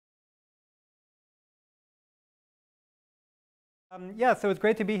Yeah, so it's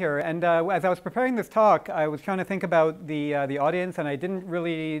great to be here. And as I was preparing this talk, I was trying to think about the audience, and I didn't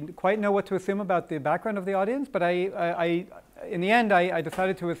really quite know what to assume about the background of the audience. But in the end, I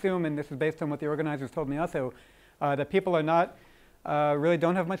decided to assume, and this is based on what the organizers told me also, that people are not really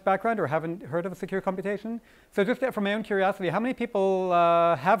don't have much background or haven't heard of secure computation. So just from my own curiosity, how many people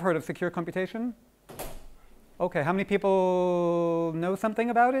have heard of secure computation? Okay, how many people know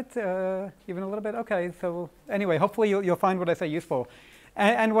something about it? Even a little bit? Okay, so anyway, hopefully you'll find what I say useful.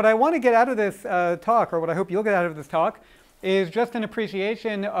 And what I want to get out of this talk, or what I hope you'll get out of this talk, is just an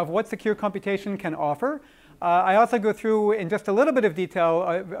appreciation of what secure computation can offer. I also go through in just a little bit of detail,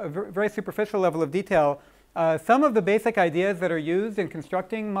 a very superficial level of detail, some of the basic ideas that are used in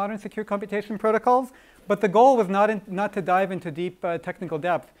constructing modern secure computation protocols. But the goal was not to dive into deep technical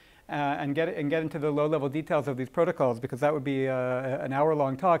depth and get into the low-level details of these protocols, because that would be an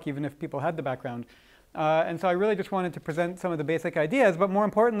hour-long talk, even if people had the background. And so I really just wanted to present some of the basic ideas, but more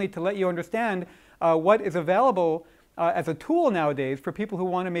importantly, to let you understand what is available as a tool nowadays for people who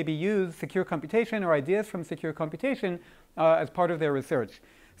want to maybe use secure computation or ideas from secure computation as part of their research.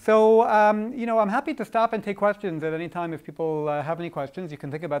 So I'm happy to stop and take questions at any time if people have any questions. You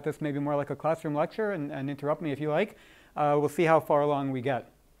can think about this maybe more like a classroom lecture and interrupt me if you like. We'll see how far along we get.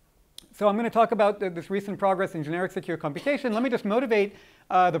 So I'm going to talk about this recent progress in generic secure computation. Let me just motivate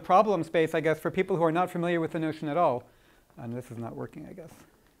the problem space, I guess, for people who are not familiar with the notion at all. And this is not working, I guess.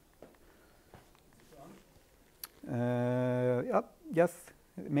 Yes,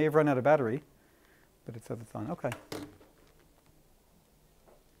 it may have run out of battery, but it says it's on. OK.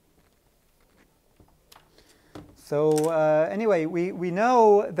 So anyway, we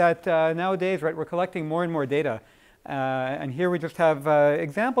know that nowadays, right, we're collecting more and more data. And here we just have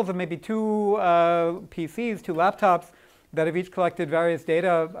examples of maybe two PCs, two laptops, that have each collected various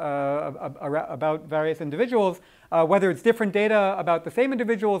data about various individuals, whether it's different data about the same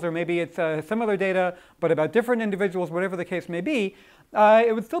individuals, or maybe it's similar data but about different individuals, whatever the case may be.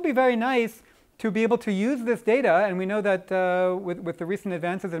 It would still be very nice to be able to use this data, and we know that with the recent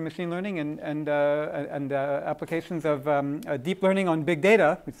advances in machine learning and applications of deep learning on big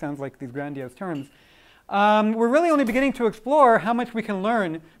data, which sounds like these grandiose terms, we're really only beginning to explore how much we can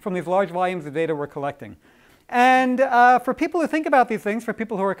learn from these large volumes of data we're collecting. And for people who think about these things, for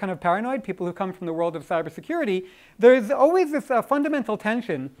people who are kind of paranoid, people who come from the world of cybersecurity, there's always this fundamental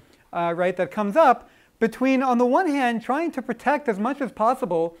tension, right, that comes up between, on the one hand, trying to protect as much as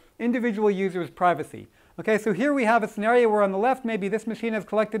possible individual users' privacy. Okay, so here we have a scenario where on the left, maybe this machine has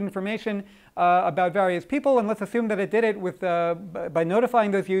collected information about various people, and let's assume that it did it with, by notifying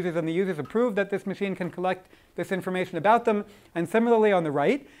those users, and the users approved that this machine can collect this information about them, and similarly on the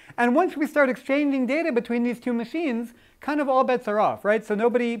right. And once we start exchanging data between these two machines, kind of all bets are off, right? So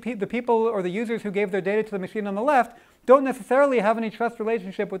nobody, the people or the users who gave their data to the machine on the left don't necessarily have any trust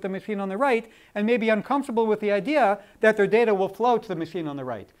relationship with the machine on the right, and may be uncomfortable with the idea that their data will flow to the machine on the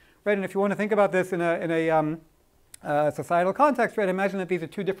right. Right, and if you want to think about this in a societal context, right, imagine that these are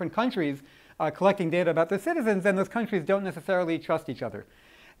two different countries collecting data about their citizens, and those countries don't necessarily trust each other.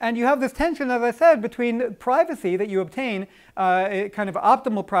 And you have this tension, as I said, between privacy that you obtain, kind of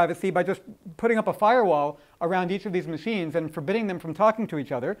optimal privacy by just putting up a firewall around each of these machines and forbidding them from talking to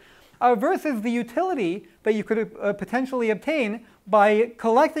each other, versus the utility that you could potentially obtain by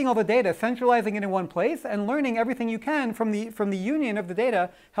collecting all the data, centralizing it in one place, and learning everything you can from the union of the data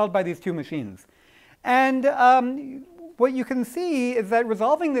held by these two machines. And what you can see is that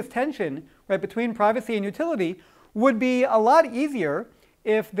resolving this tension, right, between privacy and utility would be a lot easier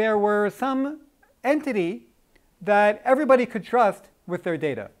if there were some entity that everybody could trust with their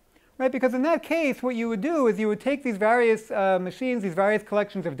data. Right? Because in that case, what you would do is you would take these various machines, these various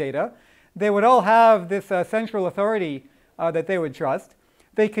collections of data. They would all have this central authority that they would trust.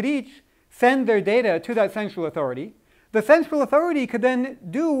 They could each send their data to that central authority. The central authority could then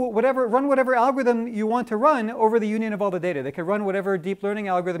run whatever algorithm you want to run over the union of all the data. They could run whatever deep learning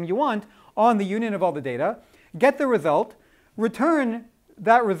algorithm you want on the union of all the data, get the result, return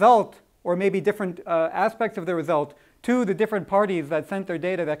that result, or maybe different aspects of the result, to the different parties that sent their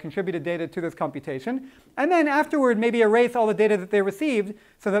data, that contributed data to this computation, and then afterward maybe erase all the data that they received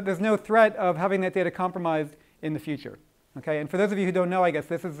so that there's no threat of having that data compromised in the future. Okay, and for those of you who don't know, I guess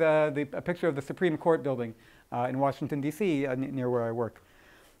this is a picture of the Supreme Court building in Washington, D.C., near where I work.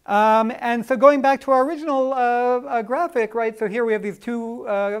 And so going back to our original graphic, right, so here we have these two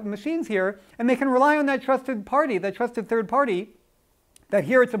machines here, and they can rely on that trusted party, that trusted third party, that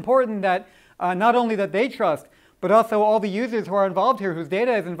here it's important that not only that they trust, but also all the users who are involved here, whose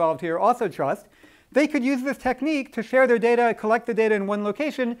data is involved here, also trust. They could use this technique to share their data, collect the data in one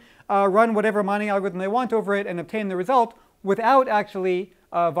location, run whatever mining algorithm they want over it, and obtain the result without actually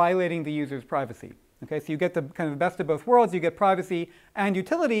violating the user's privacy. Okay, so you get the kind of best of both worlds. You get privacy and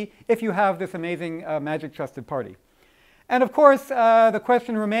utility if you have this amazing magic trusted party. And of course, the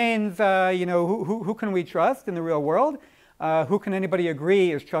question remains, who can we trust in the real world? Who can anybody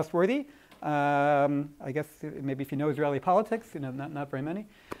agree is trustworthy? I guess maybe if you know Israeli politics, not very many.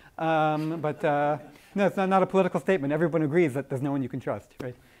 But no, it's not a political statement. Everyone agrees that there's no one you can trust,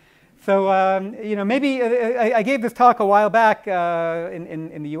 right? So maybe I gave this talk a while back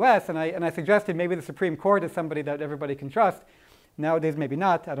in the U.S. and I suggested maybe the Supreme Court is somebody that everybody can trust. Nowadays, maybe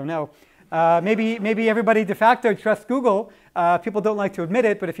not. I don't know. Maybe everybody de facto trusts Google. People don't like to admit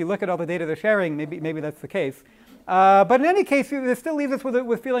it, but if you look at all the data they're sharing, maybe that's the case. But in any case, this still leaves us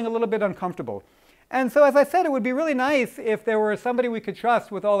with feeling a little bit uncomfortable. And so, as I said, it would be really nice if there were somebody we could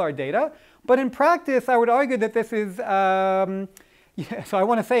trust with all our data. But in practice, I would argue that this is so I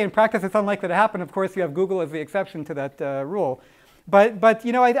want to say in practice it's unlikely to happen. Of course, you have Google as the exception to that rule. But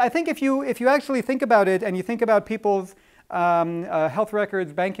I think if you actually think about it and you think about people's health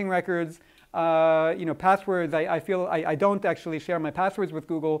records, banking records, passwords, I don't actually share my passwords with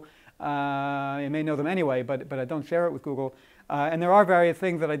Google. I may know them anyway, but I don't share it with Google. And there are various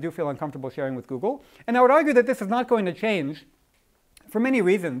things that I do feel uncomfortable sharing with Google. And I would argue that this is not going to change for many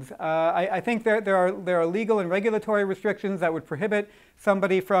reasons. I think there are legal and regulatory restrictions that would prohibit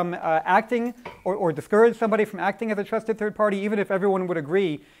somebody from acting or discourage somebody from acting as a trusted third party, even if everyone would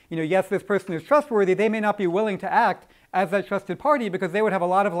agree, yes, this person is trustworthy. They may not be willing to act as that trusted party because they would have a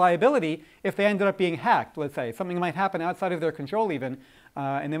lot of liability if they ended up being hacked, let's say. Something might happen outside of their control even,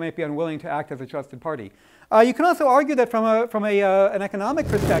 and they might be unwilling to act as a trusted party. You can also argue that from an economic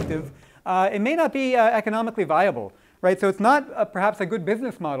perspective, it may not be economically viable. Right, so it's not perhaps a good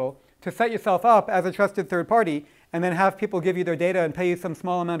business model to set yourself up as a trusted third party and then have people give you their data and pay you some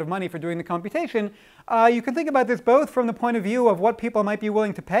small amount of money for doing the computation. You can think about this both from the point of view of what people might be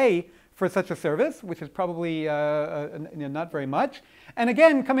willing to pay for such a service, which is probably not very much. And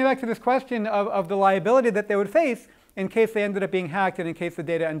again, coming back to this question of the liability that they would face in case they ended up being hacked and in case the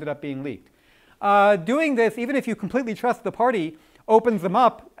data ended up being leaked. Doing this, even if you completely trust the party, opens them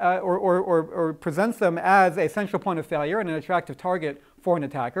up or presents them as a central point of failure and an attractive target for an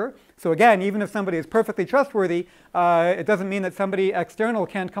attacker. So again, even if somebody is perfectly trustworthy, it doesn't mean that somebody external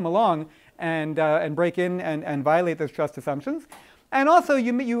can't come along and break in and violate those trust assumptions. And also,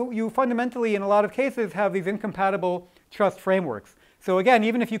 you fundamentally, in a lot of cases, have these incompatible trust frameworks. So again,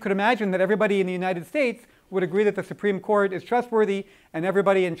 even if you could imagine that everybody in the United States would agree that the Supreme Court is trustworthy, and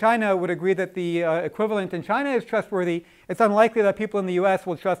everybody in China would agree that the equivalent in China is trustworthy, it's unlikely that people in the US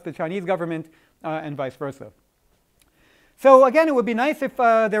will trust the Chinese government and vice versa. So again, it would be nice if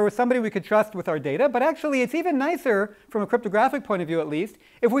there was somebody we could trust with our data, but actually it's even nicer, from a cryptographic point of view at least,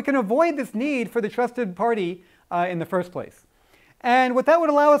 if we can avoid this need for the trusted party in the first place. And what that would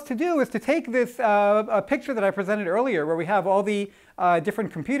allow us to do is to take this picture that I presented earlier, where we have all the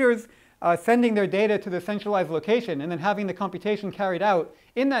different computers sending their data to the centralized location and then having the computation carried out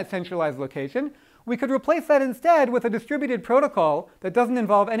in that centralized location. We could replace that instead with a distributed protocol that doesn't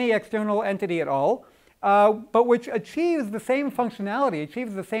involve any external entity at all, but which achieves the same functionality,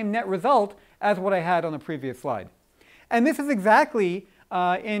 achieves the same net result as what I had on the previous slide. And this is exactly,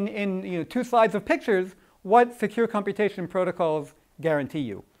 in 2 slides of pictures, what secure computation protocols guarantee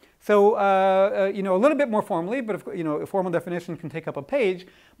you. So, a little bit more formally, but a formal definition can take up a page,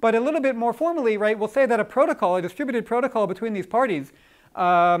 but a little bit more formally, right, we'll say that a protocol, a distributed protocol between these parties,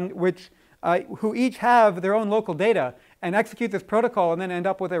 who each have their own local data and execute this protocol and then end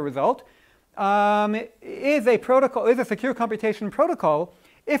up with a result, is a secure computation protocol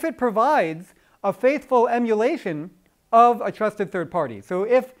if it provides a faithful emulation of a trusted third party. So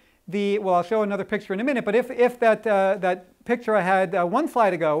if well, I'll show another picture in a minute, but if that picture I had 1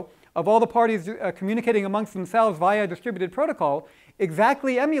 slide ago of all the parties communicating amongst themselves via a distributed protocol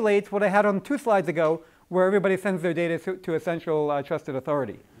exactly emulates what I had on 2 slides ago, where everybody sends their data to a central trusted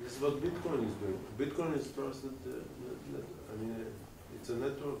authority. This is what Bitcoin is doing. Bitcoin is trusted, it's a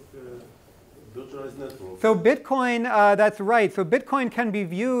network, virtualized network. So Bitcoin, that's right. So Bitcoin can be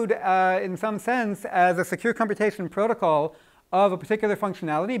viewed in some sense as a secure computation protocol of a particular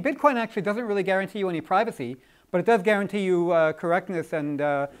functionality. Bitcoin actually doesn't really guarantee you any privacy, but it does guarantee you correctness and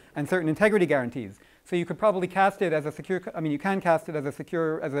certain integrity guarantees. So you could probably cast it as a secure. You can cast it as a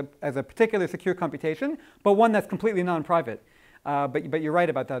secure, as a particular secure computation, but one that's completely non-private. But you're right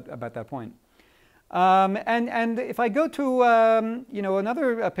about that point. And if I go to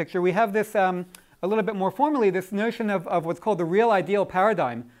another picture, we have this a little bit more formally, this notion of what's called the real ideal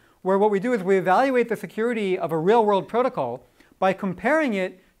paradigm, where what we do is we evaluate the security of a real-world protocol by comparing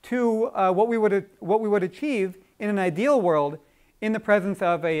it to what we would achieve in an ideal world in the presence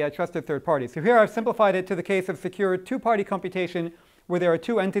of a trusted third party. So here I've simplified it to the case of secure two-party computation where there are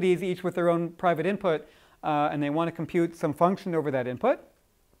two entities, each with their own private input, and they want to compute some function over that input.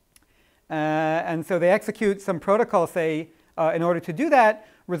 And so they execute some protocol, say, in order to do that,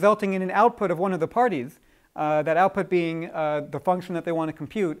 resulting in an output of one of the parties, that output being the function that they want to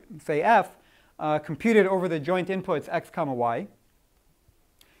compute, say f, computed over the joint inputs x comma y.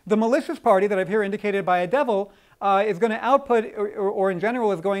 The malicious party that I've here indicated by a devil is going to output, or in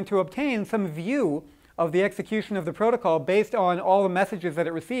general is going to obtain some view of the execution of the protocol based on all the messages that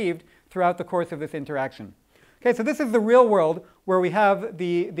it received throughout the course of this interaction. Okay, so this is the real world where we have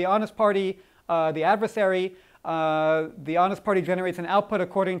the honest party, the adversary. The honest party generates an output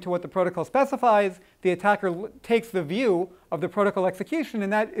according to what the protocol specifies. The attacker takes the view of the protocol execution,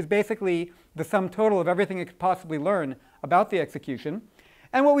 and that is basically the sum total of everything it could possibly learn about the execution.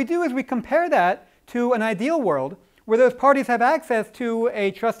 And what we do is we compare that to an ideal world where those parties have access to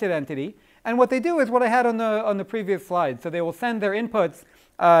a trusted entity. And what they do is what I had on the previous slide. So they will send their inputs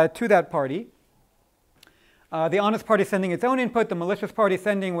to that party. The honest party sending its own input, the malicious party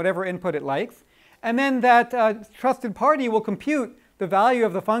sending whatever input it likes. And then that trusted party will compute the value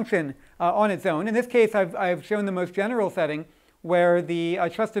of the function on its own. In this case, I've shown the most general setting where the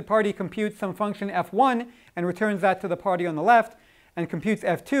trusted party computes some function f1 and returns that to the party on the left, and computes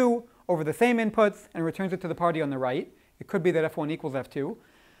f2 over the same inputs and returns it to the party on the right. It could be that f1 equals f2.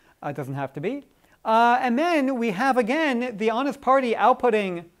 It doesn't have to be. And then we have, again, the honest party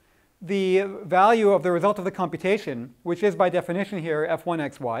outputting the value of the result of the computation, which is by definition here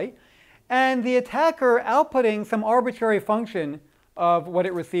f1xy, and the attacker outputting some arbitrary function of what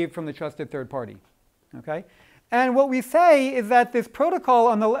it received from the trusted third party. Okay? And what we say is that this protocol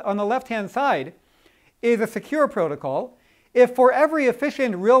on the left-hand side is a secure protocol. If for every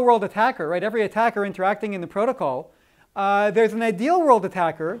efficient real-world attacker, right, every attacker interacting in the protocol, there's an ideal world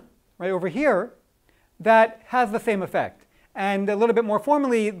attacker, right over here, that has the same effect. And a little bit more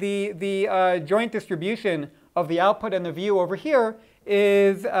formally, the joint distribution of the output and the view over here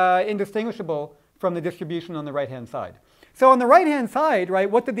is indistinguishable from the distribution on the right-hand side. So on the right-hand side,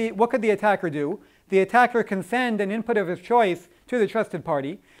 right, what could the attacker do? The attacker can send an input of his choice to the trusted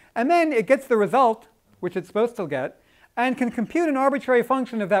party, and then it gets the result, which it's supposed to get, and can compute an arbitrary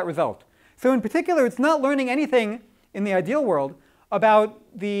function of that result. So in particular, it's not learning anything in the ideal world about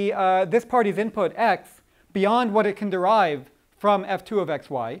this party's input x beyond what it can derive from f2 of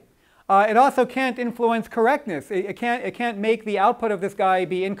xy. It also can't influence correctness. It can't make the output of this guy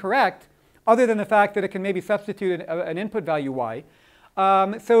be incorrect, other than the fact that it can maybe substitute an input value y.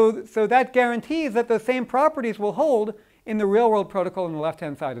 So that guarantees that the same properties will hold in the real-world protocol on the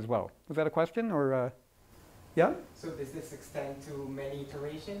left-hand side as well. Was that a question, or? Yeah? So does this extend to many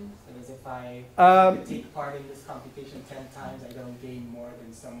iterations? That is, if I take part in this computation 10 times, I don't gain more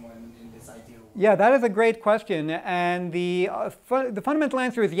than someone in this ideal world? Yeah, that is a great question. And the fundamental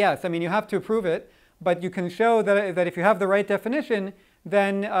answer is yes. I mean, you have to prove it, but you can show that if you have the right definition,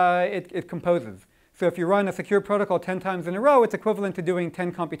 then it composes. So if you run a secure protocol 10 times in a row, it's equivalent to doing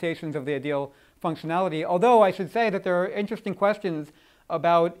 10 computations of the ideal functionality. Although I should say that there are interesting questions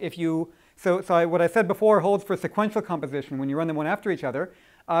about if you... So what I said before holds for sequential composition when you run them one after each other.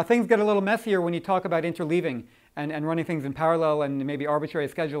 Things get a little messier when you talk about interleaving and running things in parallel and maybe arbitrary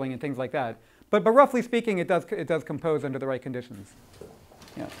scheduling and things like that. But roughly speaking, it does compose under the right conditions.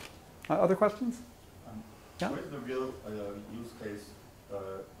 Yeah. Other questions? Yeah? What is the real use case?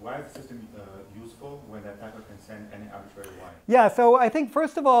 Why is the system useful when the attacker can send any arbitrary y? Yeah, so I think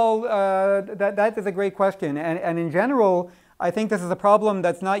first of all, that is a great question. And in general, I think this is a problem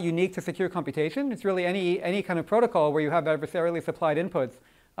that's not unique to secure computation. It's really any kind of protocol where you have adversarially supplied inputs.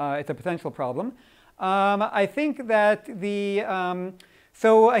 It's a potential problem. I think that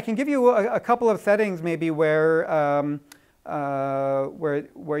so I can give you a couple of settings maybe where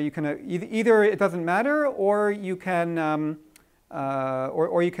you can either it doesn't matter, or you can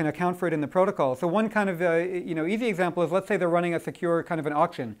or you can account for it in the protocol. So one kind of easy example is, let's say they're running a secure kind of an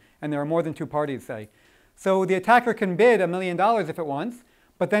auction, and there are more than two parties, say. So the attacker can bid $1 million if it wants,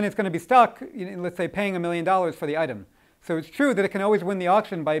 but then it's going to be stuck, let's say, paying $1 million for the item. So it's true that it can always win the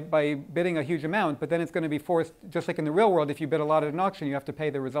auction by bidding a huge amount, but then it's going to be forced, just like in the real world, if you bid a lot at an auction, you have to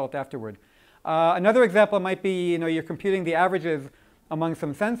pay the result afterward. Another example might be, you're computing the averages among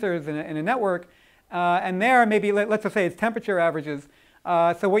some sensors in a network, and there maybe, let's just say it's temperature averages.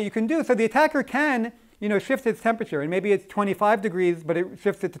 So what you can do, so the attacker can shift its temperature, and maybe it's 25 degrees, but it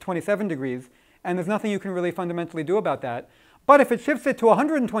shifts it to 27 degrees. And there's nothing you can really fundamentally do about that. But if it shifts it to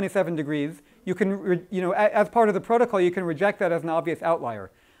 127 degrees, you can, as part of the protocol, you can reject that as an obvious outlier.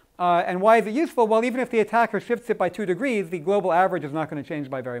 And why is it useful? Well, even if the attacker shifts it by 2 degrees, the global average is not going to change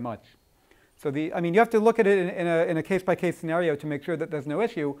by very much. So you have to look at it in a case-by-case scenario to make sure that there's no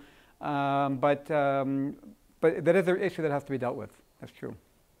issue. But that is an issue that has to be dealt with. That's true.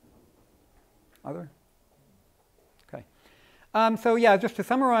 Other? Okay. So yeah, just to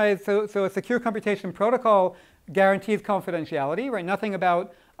summarize, so a secure computation protocol guarantees confidentiality, right? Nothing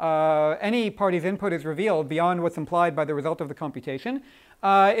about any party's input is revealed beyond what's implied by the result of the computation.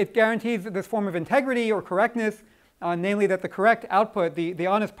 It guarantees this form of integrity or correctness, namely that the correct output, the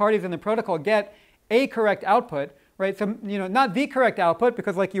honest parties in the protocol get a correct output, right? So, not the correct output,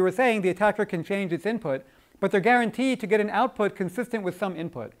 because like you were saying, the attacker can change its input, but they're guaranteed to get an output consistent with some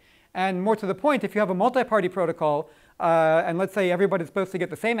input. And more to the point, if you have a multi-party protocol, and let's say everybody's supposed to get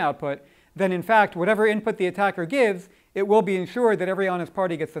the same output, then in fact, whatever input the attacker gives, it will be ensured that every honest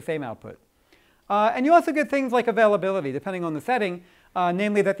party gets the same output. And you also get things like availability, depending on the setting,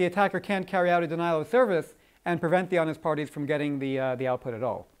 namely that the attacker can't carry out a denial of service and prevent the honest parties from getting the output at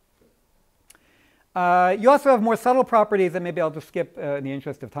all. You also have more subtle properties that maybe I'll just skip in the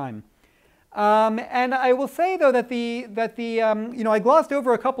interest of time. And I will say, though, that I glossed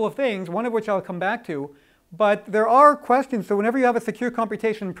over a couple of things, one of which I'll come back to. But there are questions. So whenever you have a secure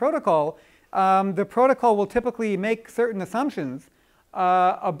computation protocol, the protocol will typically make certain assumptions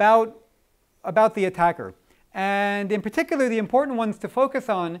about the attacker. And in particular, the important ones to focus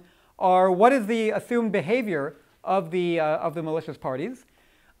on are what is the assumed behavior of the malicious parties,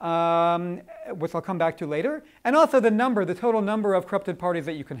 which I'll come back to later, and also the total number of corrupted parties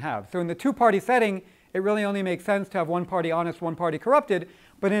that you can have. So in the two-party setting, it really only makes sense to have one party honest, one party corrupted.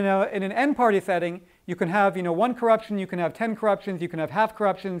 But in an n-party setting, you can have 1 corruption, you can have 10 corruptions, you can have half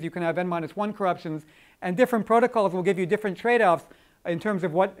corruptions, you can have n-1 corruptions, and different protocols will give you different trade-offs in terms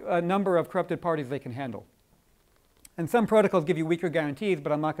of what number of corrupted parties they can handle. And some protocols give you weaker guarantees,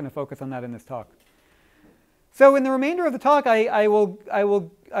 but I'm not going to focus on that in this talk. So in the remainder of the talk, I've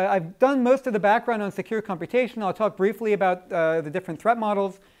done most of the background on secure computation. I'll talk briefly about the different threat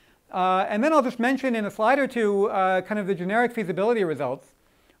models. And then I'll just mention in a slide or two kind of the generic feasibility results,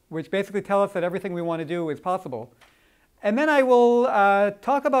 which basically tell us that everything we want to do is possible. And then I will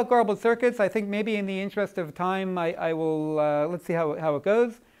talk about garbled circuits. I think maybe in the interest of time, I will, let's see how it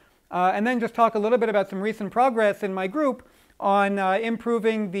goes. And then just talk a little bit about some recent progress in my group on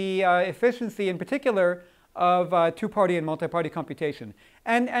improving the efficiency, in particular, of two-party and multi-party computation.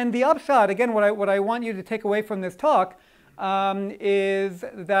 And the upshot, again, what I want you to take away from this talk is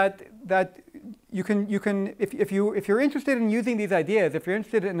that you can if you're interested in using these ideas, if you're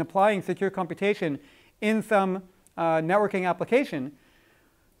interested in applying secure computation in some networking application,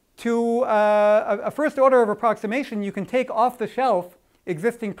 to a first order of approximation, you can take off-the-shelf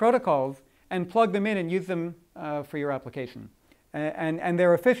existing protocols and plug them in and use them for your application. And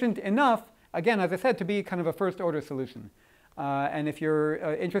they're efficient enough, again, as I said, to be kind of a first-order solution. And if you're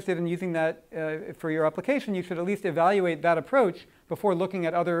interested in using that for your application, you should at least evaluate that approach before looking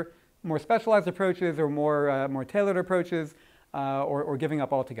at other more specialized approaches or more tailored approaches, or giving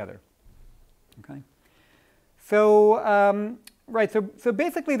up altogether. Okay. So so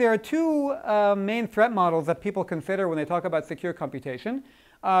basically there are two main threat models that people consider when they talk about secure computation.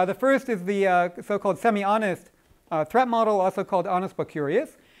 The first is the so-called semi-honest threat model, also called honest but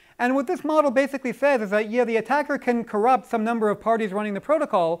curious. And what this model basically says is that, yeah, the attacker can corrupt some number of parties running the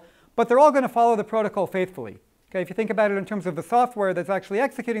protocol, but they're all going to follow the protocol faithfully. Okay, if you think about it in terms of the software that's actually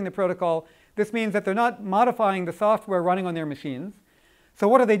executing the protocol, this means that they're not modifying the software running on their machines. So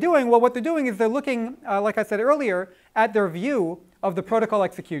what are they doing? Well, what they're doing is they're looking, like I said earlier, at their view of the protocol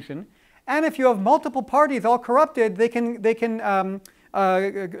execution. And if you have multiple parties all corrupted, they can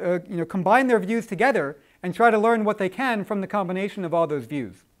combine their views together and try to learn what they can from the combination of all those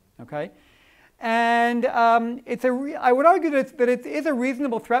views. Okay, and I would argue that it is a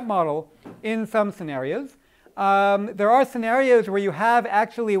reasonable threat model in some scenarios. There are scenarios where you have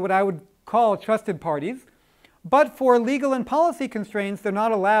actually what I would call trusted parties, but for legal and policy constraints, they're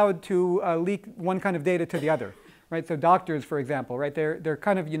not allowed to leak one kind of data to the other. Right? So doctors, for example, right? They're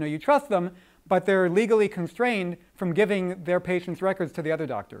kind of, you trust them, but they're legally constrained from giving their patients' records to the other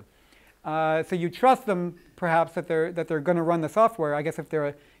doctor. So you trust them, perhaps, that they're going to run the software. I guess if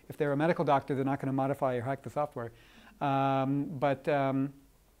they're a medical doctor, they're not going to modify or hack the software.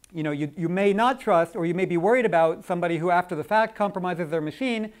 You may not trust, or you may be worried about somebody who, after the fact, compromises their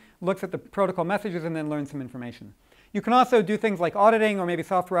machine, looks at the protocol messages, and then learns some information. You can also do things like auditing or maybe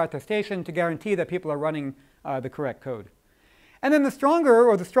software attestation to guarantee that people are running the correct code. And then the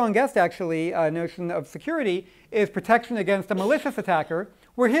strongest, actually, notion of security is protection against a malicious attacker,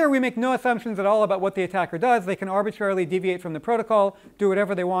 Where here we make no assumptions at all about what the attacker does. They can arbitrarily deviate from the protocol, do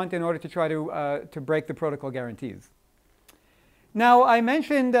whatever they want in order to try to break the protocol guarantees. Now, I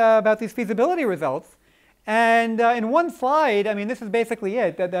mentioned about these feasibility results. And in one slide, I mean, this is basically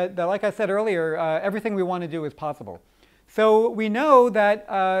it. That like I said earlier, everything we want to do is possible. So we know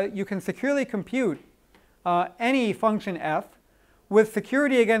that you can securely compute any function f with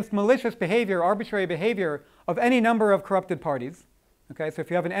security against malicious behavior, arbitrary behavior of any number of corrupted parties. Okay, so if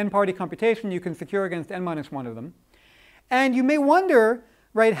you have an n-party computation, you can secure against n-1 of them. And you may wonder,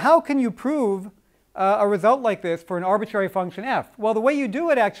 right, how can you prove a result like this for an arbitrary function f? Well, the way you do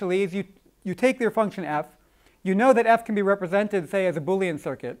it actually is you take your function f, you know that f can be represented, say, as a Boolean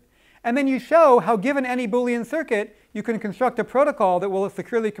circuit, and then you show how, given any Boolean circuit, you can construct a protocol that will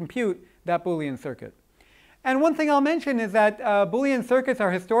securely compute that Boolean circuit. And one thing I'll mention is that Boolean circuits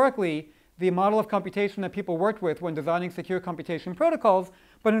are historically the model of computation that people worked with when designing secure computation protocols.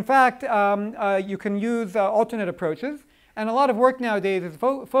 But in fact, you can use alternate approaches. And a lot of work nowadays is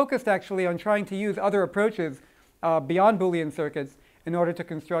focused actually on trying to use other approaches beyond Boolean circuits in order to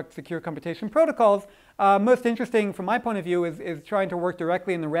construct secure computation protocols. Most interesting from my point of view is trying to work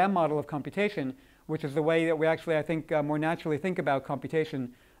directly in the RAM model of computation, which is the way that we actually, I think, more naturally think about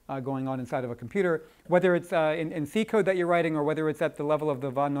computation going on inside of a computer, whether it's in C code that you're writing or whether it's at the level of the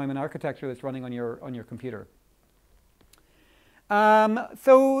von Neumann architecture that's running on your computer. In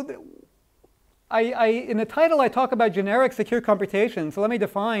the title, I talk about generic secure computation. So let me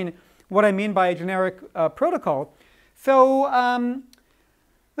define what I mean by a generic protocol. So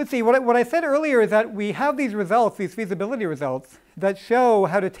let's see, what I said earlier is that we have these results, these feasibility results, that show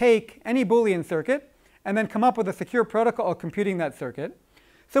how to take any Boolean circuit and then come up with a secure protocol computing that circuit.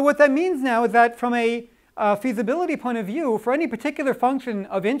 So what that means now is that from a feasibility point of view, for any particular function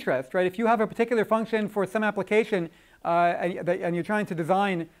of interest, right, if you have a particular function for some application and you're trying to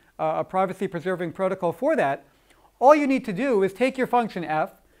design a privacy-preserving protocol for that, all you need to do is take your function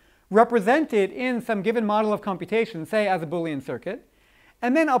f, represent it in some given model of computation, say as a Boolean circuit,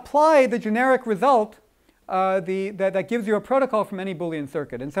 and then apply the generic result that gives you a protocol from any Boolean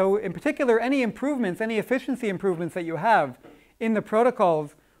circuit. And so in particular, any improvements, any efficiency improvements that you have in the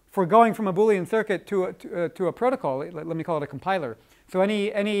protocols for going from a Boolean circuit to a protocol, let me call it a compiler. So any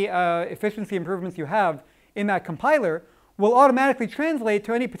efficiency improvements you have in that compiler will automatically translate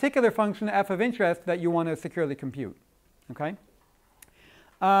to any particular function f of interest that you want to securely compute. Okay?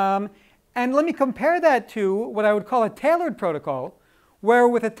 And let me compare that to what I would call a tailored protocol, where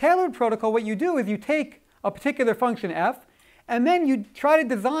with a tailored protocol, what you do is you take a particular function f, and then you try to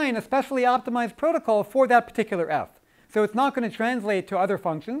design a specially optimized protocol for that particular f. So it's not going to translate to other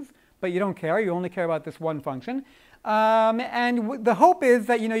functions, but you don't care. You only care about this one function. And the hope is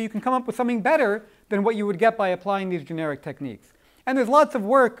that you can come up with something better than what you would get by applying these generic techniques. And there's lots of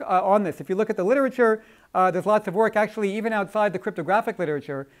work on this. If you look at the literature, there's lots of work actually even outside the cryptographic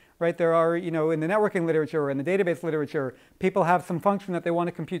literature. Right? There are, in the networking literature or in the database literature, people have some function that they want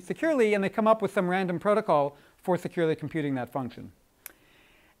to compute securely, and they come up with some random protocol for securely computing that function.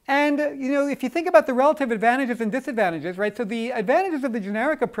 And if you think about the relative advantages and disadvantages, right? So the advantages of the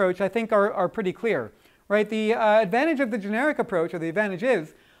generic approach, I think, are pretty clear, right? The advantage of the generic approach, or the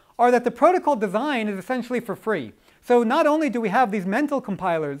advantages, are that the protocol design is essentially for free. So not only do we have these mental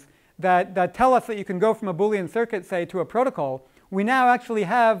compilers that tell us that you can go from a Boolean circuit, say, to a protocol, we now actually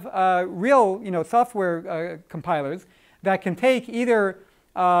have real, software compilers that can take either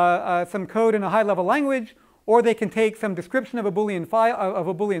some code in a high-level language, or they can take some description of a Boolean file of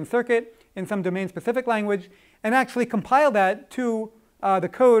a Boolean circuit in some domain-specific language, and actually compile that to the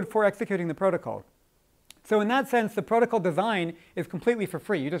code for executing the protocol. So in that sense, the protocol design is completely for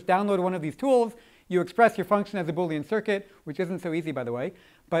free. You just download one of these tools, you express your function as a Boolean circuit, which isn't so easy, by the way,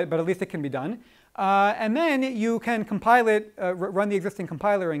 but at least it can be done. And then you can compile it, run the existing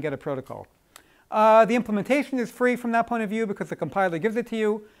compiler, and get a protocol. The implementation is free from that point of view because the compiler gives it to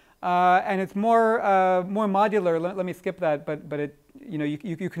you. And it's more modular. Let me skip that. But it,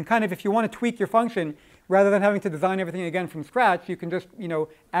 you can kind of, if you want to tweak your function, rather than having to design everything again from scratch, you can just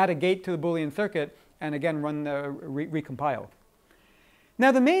add a gate to the Boolean circuit and again run recompile.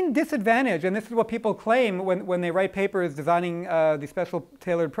 Now the main disadvantage, and this is what people claim when they write papers designing these special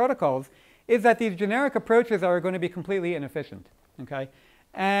tailored protocols, is that these generic approaches are going to be completely inefficient. Okay?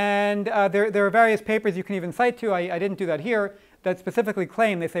 And there are various papers you can even cite to. I didn't do that here, that specifically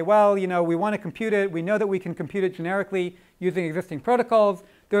claim, they say, well, we want to compute it. We know that we can compute it generically using existing protocols.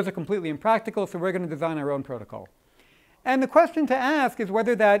 Those are completely impractical, so we're going to design our own protocol. And the question to ask is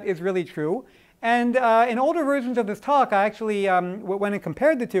whether that is really true. And in older versions of this talk, I actually went and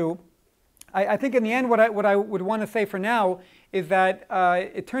compared the two. I think in the end, what I would want to say for now is that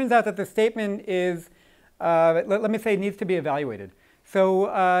it turns out that the statement is, let me say, needs to be evaluated. So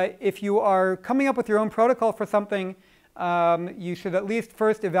if you are coming up with your own protocol for something, you should at least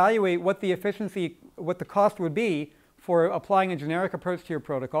first evaluate what the efficiency, what the cost would be for applying a generic approach to your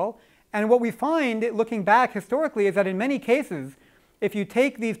protocol. And what we find, looking back historically, is that in many cases, if you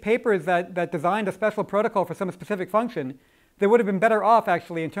take these papers that designed a special protocol for some specific function, they would have been better off,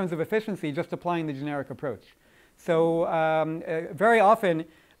 actually, in terms of efficiency, just applying the generic approach. So very often,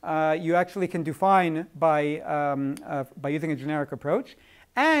 you actually can do fine by using a generic approach.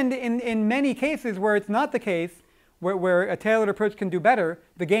 And in many cases where it's not the case, where a tailored approach can do better,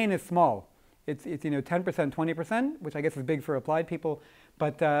 the gain is small. It's 10%, 20%, which I guess is big for applied people.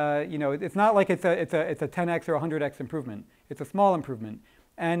 But it's not like it's a 10x or 100x improvement. It's a small improvement.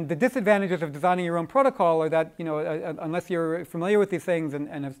 And the disadvantages of designing your own protocol are that, unless you're familiar with these things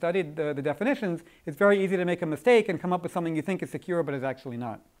and have studied the definitions, it's very easy to make a mistake and come up with something you think is secure but is actually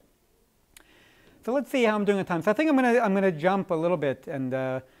not. So let's see how I'm doing on time. So I think I'm going to jump a little bit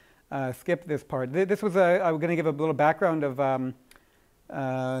and skip this part. This was I'm going to give a little background of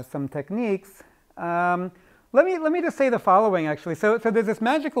some techniques. Let me just say the following, actually. So there's this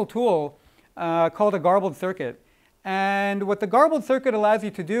magical tool called a garbled circuit. And what the garbled circuit allows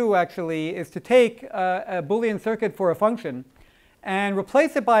you to do, actually, is to take a Boolean circuit for a function and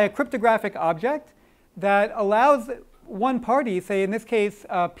replace it by a cryptographic object that allows one party, say in this case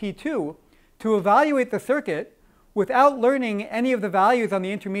P2, to evaluate the circuit without learning any of the values on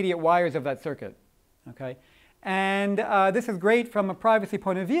the intermediate wires of that circuit. Okay? And this is great from a privacy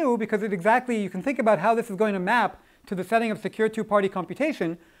point of view because you can think about how this is going to map to the setting of secure two-party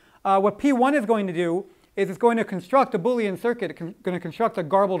computation. What P1 is going to do is it's going to construct a Boolean circuit. It's going to construct a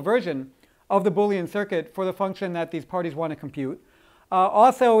garbled version of the Boolean circuit for the function that these parties want to compute.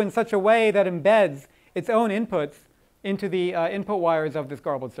 Also in such a way that embeds its own inputs into the input wires of this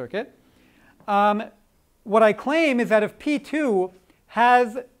garbled circuit. What I claim is that if P2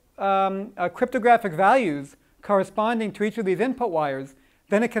 has cryptographic values corresponding to each of these input wires,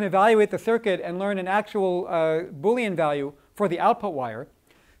 then it can evaluate the circuit and learn an actual Boolean value for the output wire.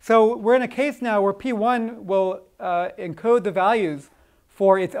 So we're in a case now where P1 will encode the values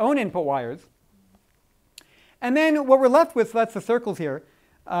for its own input wires. And then what we're left with, so that's the circles here.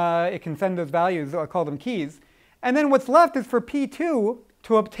 It can send those values, I'll call them keys. And then what's left is for P2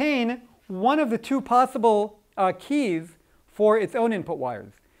 to obtain one of the two possible keys for its own input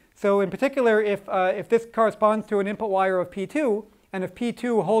wires. So in particular, if this corresponds to an input wire of P2, and if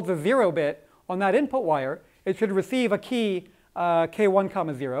P2 holds a 0 bit on that input wire, it should receive a key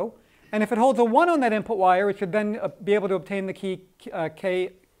k1, 0. And if it holds a 1 on that input wire, it should then be able to obtain the key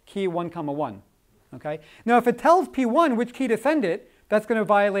key 1, 1. Okay? Now, if it tells P1 which key to send it, that's going to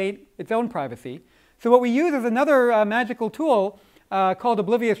violate its own privacy. So what we use is another magical tool called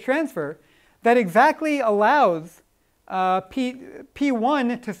oblivious transfer that exactly allows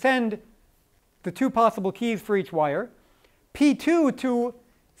P1 to send the two possible keys for each wire, P2 to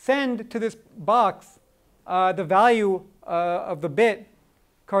send to this box the value of the bit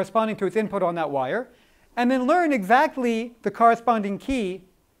corresponding to its input on that wire, and then learn exactly the corresponding key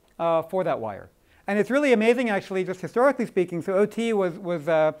for that wire. And it's really amazing, actually, just historically speaking. So OT was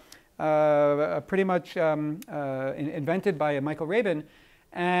pretty much invented by Michael Rabin,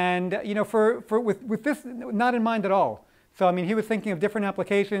 and with this not in mind at all. So I mean, he was thinking of different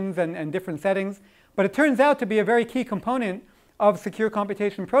applications and different settings, but it turns out to be a very key component of secure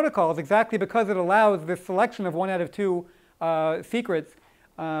computation protocols, exactly because it allows this selection of 1 out of 2 secrets,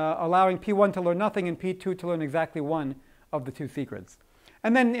 allowing P1 to learn nothing and P2 to learn exactly 1 of the 2 secrets.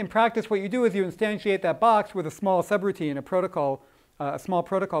 And then in practice, what you do is you instantiate that box with a small subroutine, a protocol, a small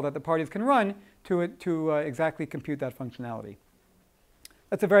protocol that the parties can run to exactly compute that functionality.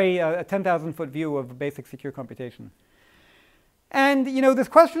 That's a very 10,000-foot view of basic secure computation. And this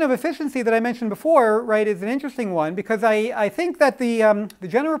question of efficiency that I mentioned before, right, is an interesting one because I think that the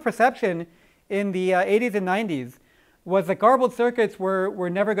general perception in the 80s and 90s was that garbled circuits were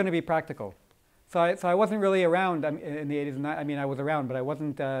never going to be practical. So I wasn't really around in the 80s and 90s. I mean, I was around, but I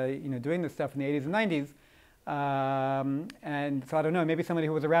wasn't doing this stuff in the 80s and 90s. And so I don't know, maybe somebody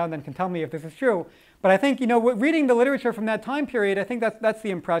who was around then can tell me if this is true. But I think, reading the literature from that time period, I think that's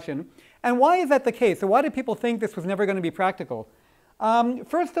the impression. And why is that the case? So why did people think this was never going to be practical?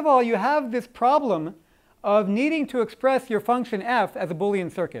 First of all, you have this problem of needing to express your function f as a Boolean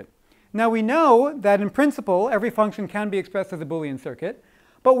circuit. Now we know that in principle, every function can be expressed as a Boolean circuit.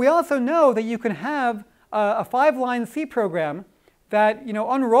 But we also know that you can have a 5-line C program that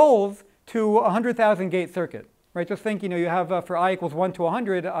unrolls to a 100,000 gate circuit. Right? Just think, you have for I equals 1 to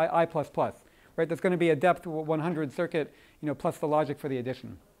 100, I plus plus. right? There's going to be a depth 100 circuit, plus the logic for the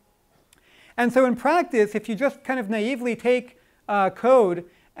addition. And so in practice, if you just kind of naively take code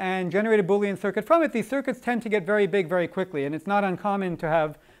and generate a Boolean circuit from it, these circuits tend to get very big very quickly. And it's not uncommon to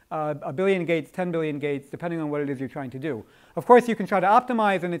have a billion gates, 10 billion gates, depending on what it is you're trying to do. Of course, you can try to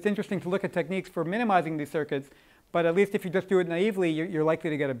optimize, and it's interesting to look at techniques for minimizing these circuits. But at least if you just do it naively, you're likely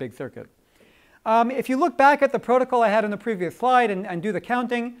to get a big circuit. If you look back at the protocol I had on the previous slide and do the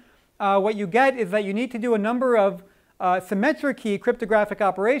counting, what you get is that you need to do a number of symmetric key cryptographic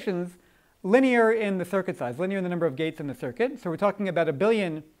operations linear in the circuit size, linear in the number of gates in the circuit. So we're talking about a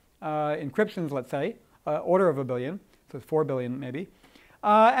billion encryptions, let's say, order of a billion, so it's 4 billion maybe.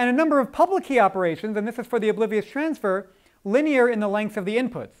 And a number of public key operations, and this is for the oblivious transfer, linear in the length of the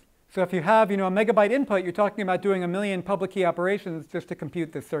inputs. So if you have a megabyte input, you're talking about doing 1 million public key operations just to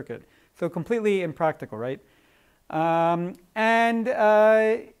compute this circuit. So completely impractical, right?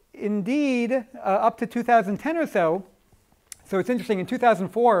 Indeed, up to 2010 or so, so it's interesting, in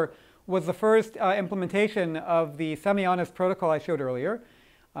 2004 was the first implementation of the semi-honest protocol I showed earlier.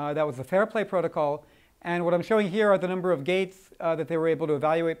 That was the fair play protocol. And what I'm showing here are the number of gates that they were able to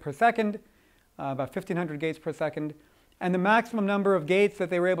evaluate per second, about 1,500 gates per second, and the maximum number of gates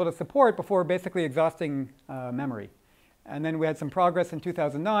that they were able to support before basically exhausting memory. And then we had some progress in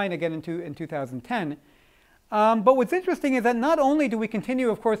 2009, again in 2010. But what's interesting is that not only do we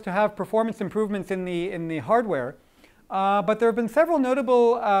continue, of course, to have performance improvements in the hardware, but there have been several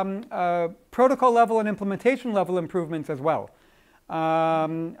notable protocol level and implementation level improvements as well.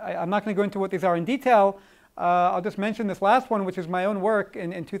 I'm not going to go into what these are in detail. I'll just mention this last one, which is my own work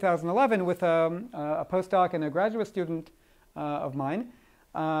in 2011 with a postdoc and a graduate student of mine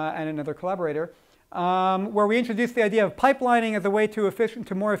and another collaborator, where we introduced the idea of pipelining as a way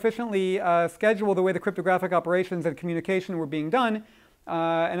to more efficiently schedule the way the cryptographic operations and communication were being done,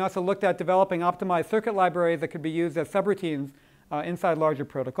 and also looked at developing optimized circuit libraries that could be used as subroutines inside larger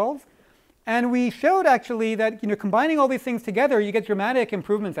protocols. And we showed actually that combining all these things together, you get dramatic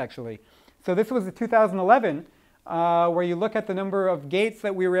improvements actually. So this was in 2011, where you look at the number of gates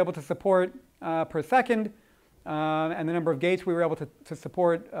that we were able to support per second, and the number of gates we were able to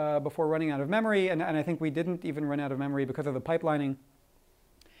support before running out of memory. And I think we didn't even run out of memory because of the pipelining.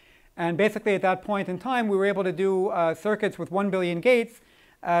 And basically at that point in time, we were able to do circuits with 1 billion gates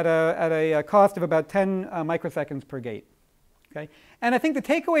at a cost of about 10 microseconds per gate. Okay? And I think the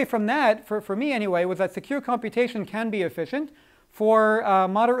takeaway from that, for me anyway, was that secure computation can be efficient for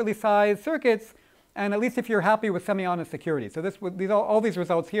moderately sized circuits, and at least if you're happy with semi-honest security. So all these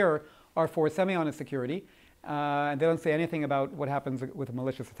results here are for semi-honest security. And they don't say anything about what happens with a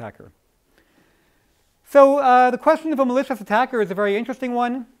malicious attacker. So the question of a malicious attacker is a very interesting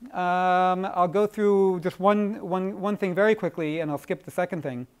one. I'll go through just one thing very quickly, and I'll skip the second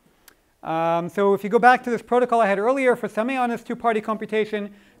thing. So if you go back to this protocol I had earlier for semi-honest two-party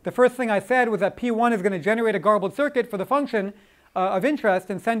computation, the first thing I said was that P1 is going to generate a garbled circuit for the function of interest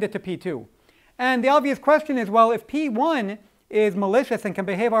and send it to P2. And the obvious question is, well, if P1 is malicious and can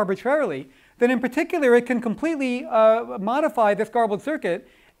behave arbitrarily, then in particular it can completely modify this garbled circuit,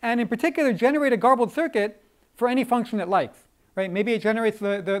 and in particular generate a garbled circuit for any function it likes. Right? Maybe it generates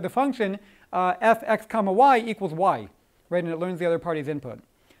the function f x comma y equals y, right? And it learns the other party's input.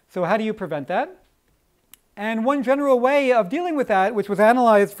 So how do you prevent that? And one general way of dealing with that, which was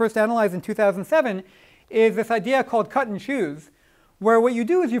first analyzed in 2007, is this idea called cut and choose, where what you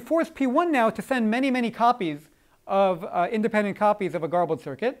do is you force P1 now to send many, many copies of independent copies of a garbled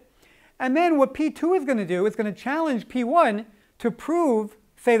circuit. And then what P2 is going to do is going to challenge P1 to prove,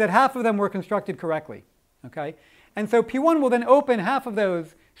 say, that half of them were constructed correctly. Okay? And so P1 will then open half of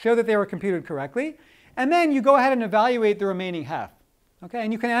those, show that they were computed correctly, and then you go ahead and evaluate the remaining half. Okay?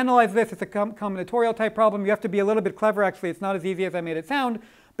 And you can analyze this. It's a combinatorial type problem. You have to be a little bit clever, actually. It's not as easy as I made it sound,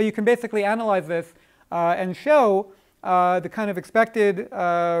 but you can basically analyze this and show the kind of expected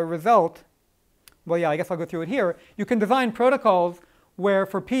result. Well, yeah, I guess I'll go through it here. You can design protocols where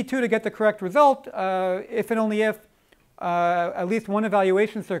for P2 to get the correct result, if and only if at least one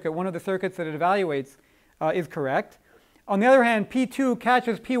evaluation circuit, one of the circuits that it evaluates, is correct. On the other hand, P2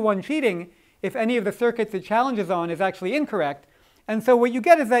 catches P1 cheating if any of the circuits it challenges on is actually incorrect. And so what you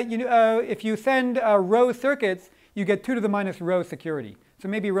get is that if you send row circuits, you get 2 to the minus rho security. So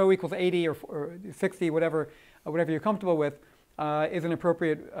maybe rho equals 80 or 60, whatever you're comfortable with, is an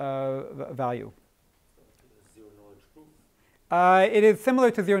appropriate value. It is similar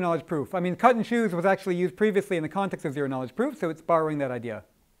to zero-knowledge proof. I mean, cut and choose was actually used previously in the context of zero-knowledge proof, so it's borrowing that idea.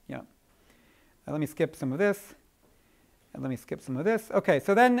 Yeah. Let me skip some of this. And let me skip some of this. OK,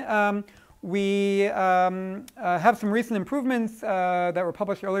 so then we have some recent improvements that were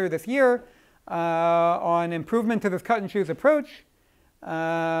published earlier this year. on improvement to this cut and choose approach. We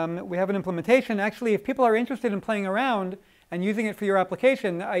have an implementation. Actually, if people are interested in playing around and using it for your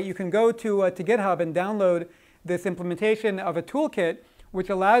application, you can go to GitHub and download this implementation of a toolkit which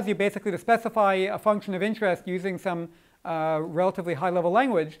allows you basically to specify a function of interest using some relatively high-level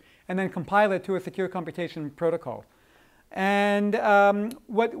language and then compile it to a secure computation protocol. And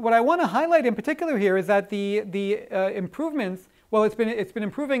what I want to highlight in particular here is that the improvements, well, it's been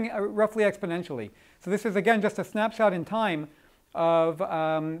improving roughly exponentially. So this is, again, just a snapshot in time of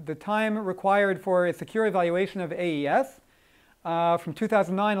the time required for a secure evaluation of AES from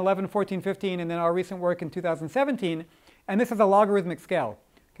 2009, 11, 14, 15, and then our recent work in 2017. And this is a logarithmic scale.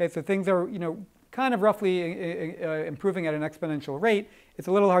 Okay, so things are, kind of roughly improving at an exponential rate. It's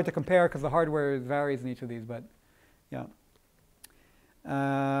a little hard to compare because the hardware varies in each of these, but yeah.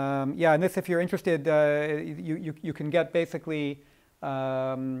 Yeah, and this, if you're interested, you can get basically,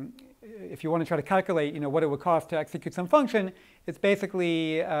 if you want to try to calculate, what it would cost to execute some function, it's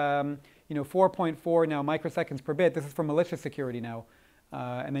basically, 4.4 now microseconds per bit. This is for malicious security now.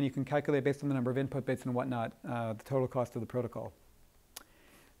 And then you can calculate based on the number of input bits and whatnot, the total cost of the protocol.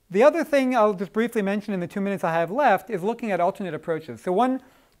 The other thing I'll just briefly mention in the 2 minutes I have left is looking at alternate approaches. So one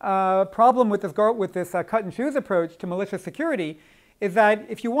problem with this cut and choose approach to malicious security is that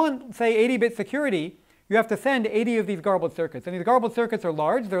if you want, say, 80-bit security, you have to send 80 of these garbled circuits. And these garbled circuits are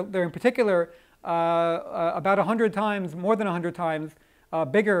large. They're in particular about 100 times, more than 100 times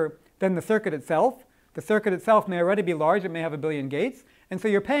bigger than the circuit itself. The circuit itself may already be large. It may have 1 billion gates. And so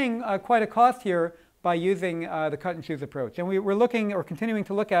you're paying quite a cost here by using the cut and choose approach. And we're looking, or continuing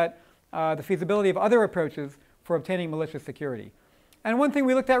to look at, the feasibility of other approaches for obtaining malicious security. And one thing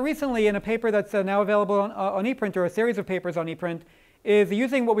we looked at recently in a paper that's now available on ePrint, or a series of papers on ePrint, is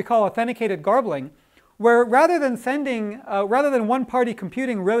using what we call authenticated garbling, where rather than one party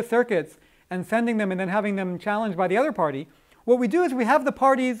computing row circuits and sending them and then having them challenged by the other party, what we do is we have the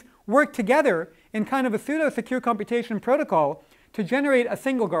parties work together in kind of a pseudo-secure computation protocol to generate a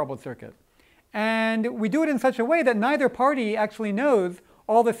single garbled circuit. And we do it in such a way that neither party actually knows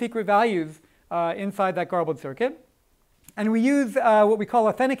all the secret values inside that garbled circuit. And we use what we call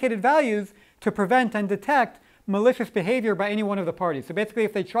authenticated values to prevent and detect malicious behavior by any one of the parties. So basically,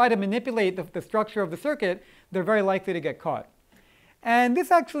 if they try to manipulate the structure of the circuit, they're very likely to get caught. And this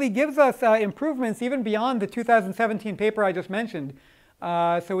actually gives us improvements even beyond the 2017 paper I just mentioned.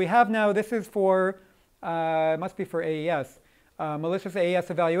 So we have now, this is for, it must be for AES, malicious AES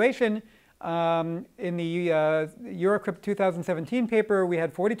evaluation. In the Eurocrypt 2017 paper, we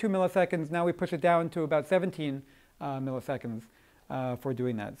had 42 milliseconds. Now we push it down to about 17 milliseconds for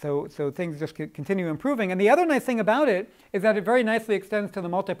doing that. So things just continue improving. And the other nice thing about it is that it very nicely extends to the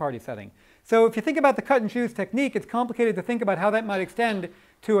multi-party setting. So if you think about the cut and choose technique, it's complicated to think about how that might extend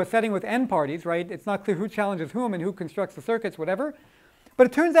to a setting with n parties, right? It's not clear who challenges whom and who constructs the circuits, whatever. But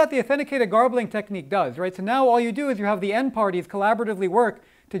it turns out the authenticated garbling technique does, right? So now all you do is you have the n parties collaboratively work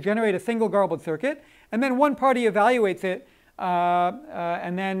to generate a single garbled circuit, and then one party evaluates it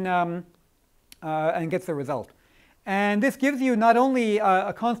and gets the result. And this gives you not only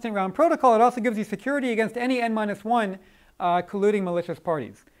a constant round protocol, it also gives you security against any n-1 colluding malicious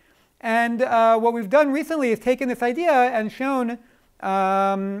parties. And what we've done recently is taken this idea and shown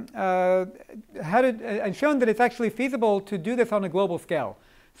shown that it's actually feasible to do this on a global scale.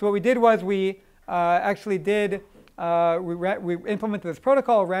 So what we did was we actually did we implemented this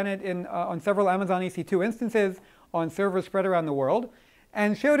protocol, ran it on several Amazon EC2 instances on servers spread around the world,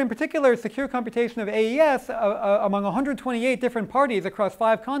 and showed in particular secure computation of AES among 128 different parties across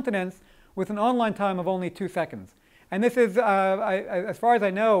 5 continents with an online time of only 2 seconds. And this is, as far as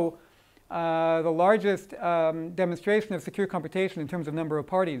I know, the largest demonstration of secure computation in terms of number of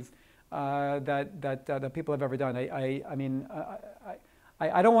parties that people have ever done. I mean,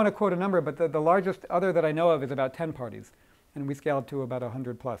 I don't want to quote a number, but the largest other that I know of is about 10 parties, and we scaled to about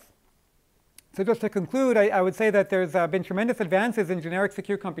 100 plus. So just to conclude, I would say that there's been tremendous advances in generic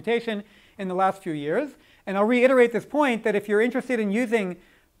secure computation in the last few years. And I'll reiterate this point that if you're interested in using,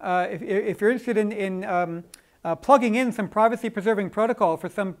 if you're interested in plugging in some privacy-preserving protocol for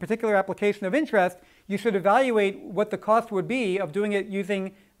some particular application of interest, you should evaluate what the cost would be of doing it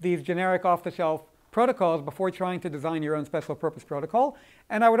using these generic off-the-shelf protocols before trying to design your own special purpose protocol.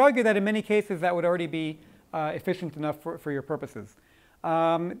 And I would argue that in many cases that would already be efficient enough for your purposes.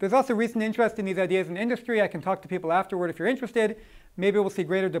 There's also recent interest in these ideas in industry. I can talk to people afterward if you're interested. Maybe we'll see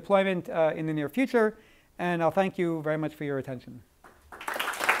greater deployment in the near future. And I'll thank you very much for your attention.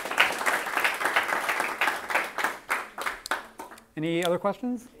 Any other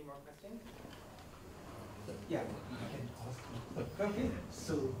questions? Any more questions? Yeah. Okay,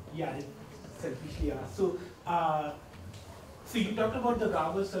 so yeah, selfishly ask. So you talked about the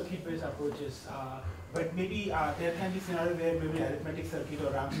Garber circuit-based approaches, but maybe there can be scenario where maybe arithmetic circuit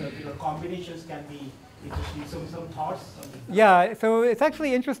or RAM circuit or combinations can be interesting. So some thoughts on this? Yeah, so it's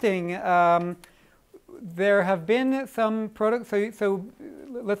actually interesting. There have been some protocols, so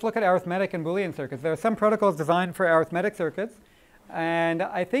let's look at arithmetic and Boolean circuits. There are some protocols designed for arithmetic circuits, and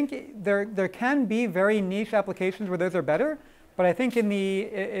I think there can be very niche applications where those are better, but I think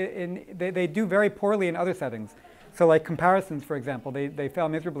they do very poorly in other settings. So like comparisons, for example, they fail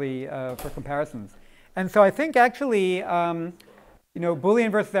miserably for comparisons. And so I think actually,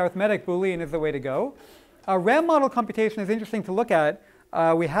 Boolean versus arithmetic, Boolean is the way to go. RAM model computation is interesting to look at.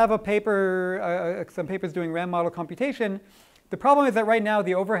 We have a paper, some papers doing RAM model computation. The problem is that right now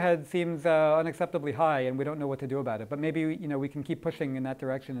the overhead seems unacceptably high, and we don't know what to do about it. But maybe we can keep pushing in that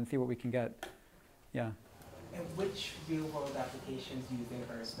direction and see what we can get. Yeah. And which real-world applications do you think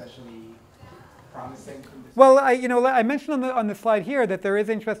are especially promising? Well, I mentioned on the slide here that there is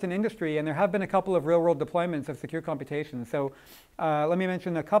interest in industry, and there have been a couple of real-world deployments of secure computation. So let me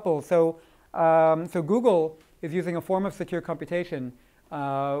mention a couple. So Google is using a form of secure computation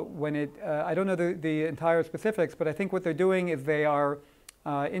I don't know the entire specifics, but I think what they're doing is they are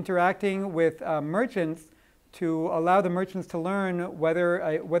interacting with merchants to allow the merchants to learn whether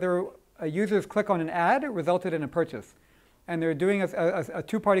a user's click on an ad resulted in a purchase. And they're doing a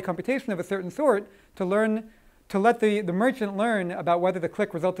two-party computation of a certain sort to let the merchant learn about whether the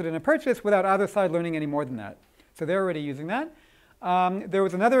click resulted in a purchase without either side learning any more than that. So they're already using that. There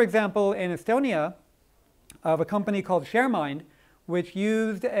was another example in Estonia of a company called ShareMind, which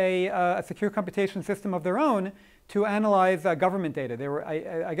used a secure computation system of their own to analyze government data. They were,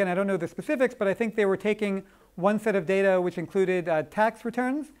 again, I don't know the specifics, but I think they were taking one set of data which included tax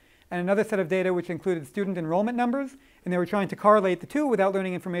returns and another set of data which included student enrollment numbers, and they were trying to correlate the two without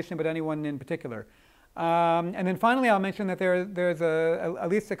learning information about anyone in particular. And then finally, I'll mention that there's at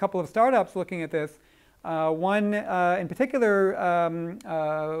least a couple of startups looking at this. One in particular,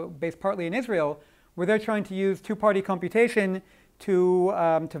 based partly in Israel, where they're trying to use two-party computation to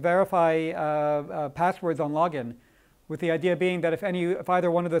verify passwords on login, with the idea being that if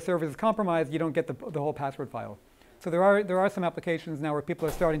either one of the servers is compromised, you don't get the whole password file. So there are some applications now where people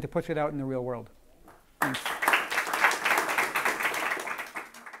are starting to push it out in the real world.